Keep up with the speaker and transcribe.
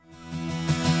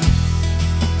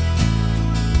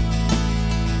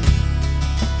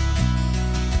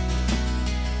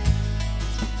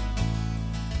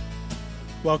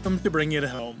Welcome to Bring It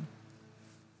Home.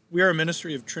 We are a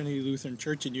ministry of Trinity Lutheran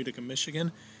Church in Utica,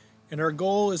 Michigan, and our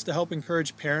goal is to help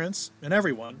encourage parents and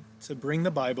everyone to bring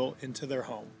the Bible into their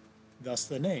home. Thus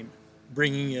the name,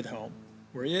 Bringing It Home,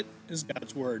 where it is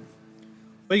God's Word.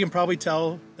 Well, you can probably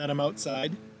tell that I'm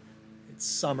outside. It's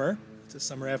summer. It's a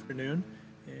summer afternoon,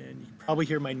 and you can probably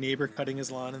hear my neighbor cutting his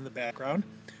lawn in the background.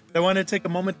 But I want to take a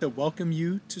moment to welcome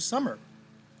you to summer.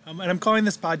 And I'm calling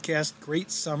this podcast Great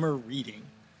Summer Reading,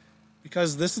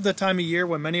 because this is the time of year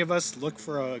when many of us look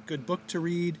for a good book to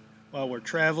read while we're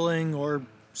traveling or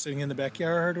sitting in the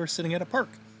backyard or sitting at a park.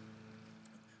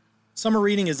 Summer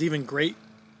reading is even great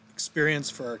experience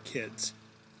for our kids.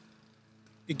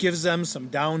 It gives them some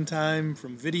downtime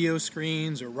from video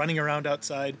screens or running around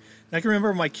outside. And I can remember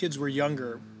when my kids were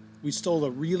younger, we stole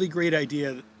a really great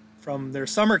idea from their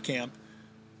summer camp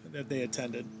that they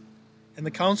attended. And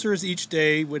the counselors each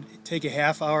day would take a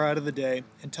half hour out of the day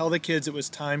and tell the kids it was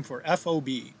time for FOB.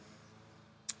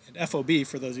 And FOB,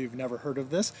 for those of you who've never heard of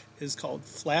this, is called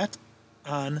Flat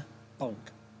on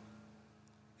Bunk.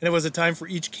 And it was a time for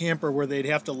each camper where they'd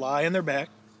have to lie on their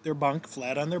bunk,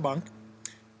 flat on their bunk,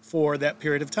 for that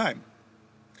period of time.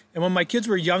 And when my kids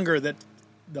were younger, the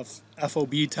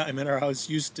FOB time in our house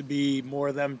used to be more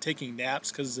of them taking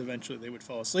naps because eventually they would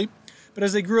fall asleep. But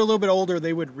as they grew a little bit older,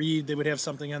 they would read. They would have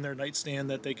something on their nightstand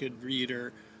that they could read,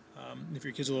 or if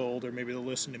your kid's a little older, maybe they'll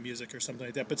listen to music or something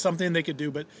like that. But something they could do.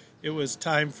 But it was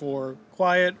time for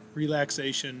quiet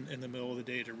relaxation in the middle of the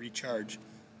day to recharge.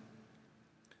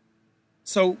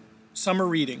 So, summer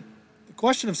reading. The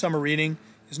question of summer reading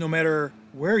is, no matter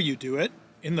where you do it,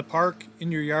 in the park,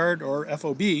 in your yard, or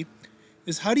FOB,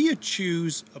 is how do you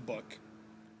choose a book?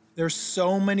 There's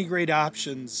so many great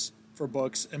options for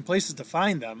books and places to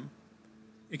find them.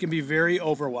 It can be very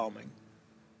overwhelming.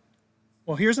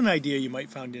 Well, here's an idea you might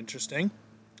find interesting.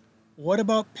 What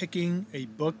about picking a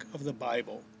book of the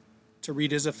Bible to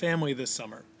read as a family this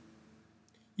summer?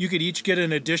 You could each get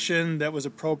an edition that was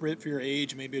appropriate for your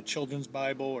age, maybe a children's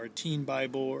Bible or a teen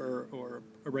Bible or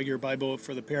a regular Bible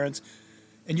for the parents,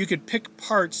 and you could pick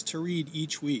parts to read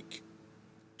each week.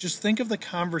 Just think of the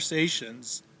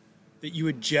conversations that you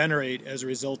would generate as a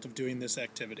result of doing this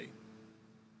activity.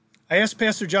 I asked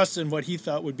Pastor Justin what he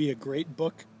thought would be a great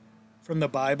book from the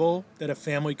Bible that a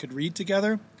family could read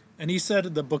together, and he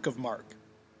said the book of Mark.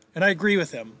 And I agree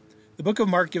with him. The book of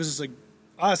Mark gives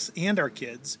us and our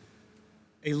kids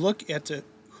a look at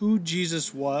who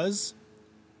Jesus was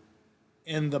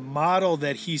and the model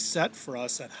that he set for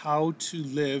us on how to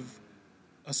live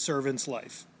a servant's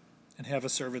life and have a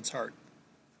servant's heart.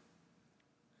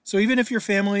 So even if your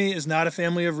family is not a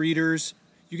family of readers,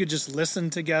 you could just listen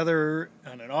together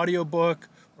on an audiobook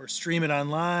or stream it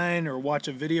online or watch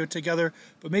a video together,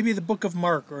 but maybe the book of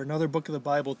Mark or another book of the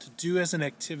Bible to do as an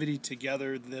activity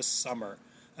together this summer.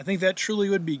 I think that truly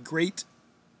would be great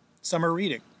summer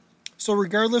reading. So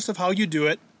regardless of how you do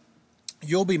it,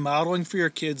 you'll be modeling for your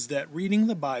kids that reading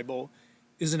the Bible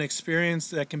is an experience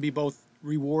that can be both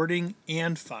rewarding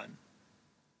and fun.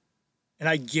 And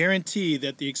I guarantee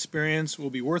that the experience will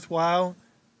be worthwhile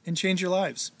and change your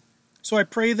lives. So I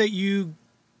pray that you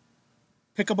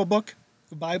pick up a book,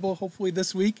 the Bible, hopefully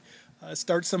this week,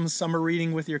 start some summer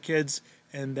reading with your kids,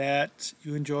 and that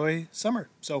you enjoy summer.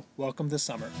 So welcome to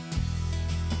summer.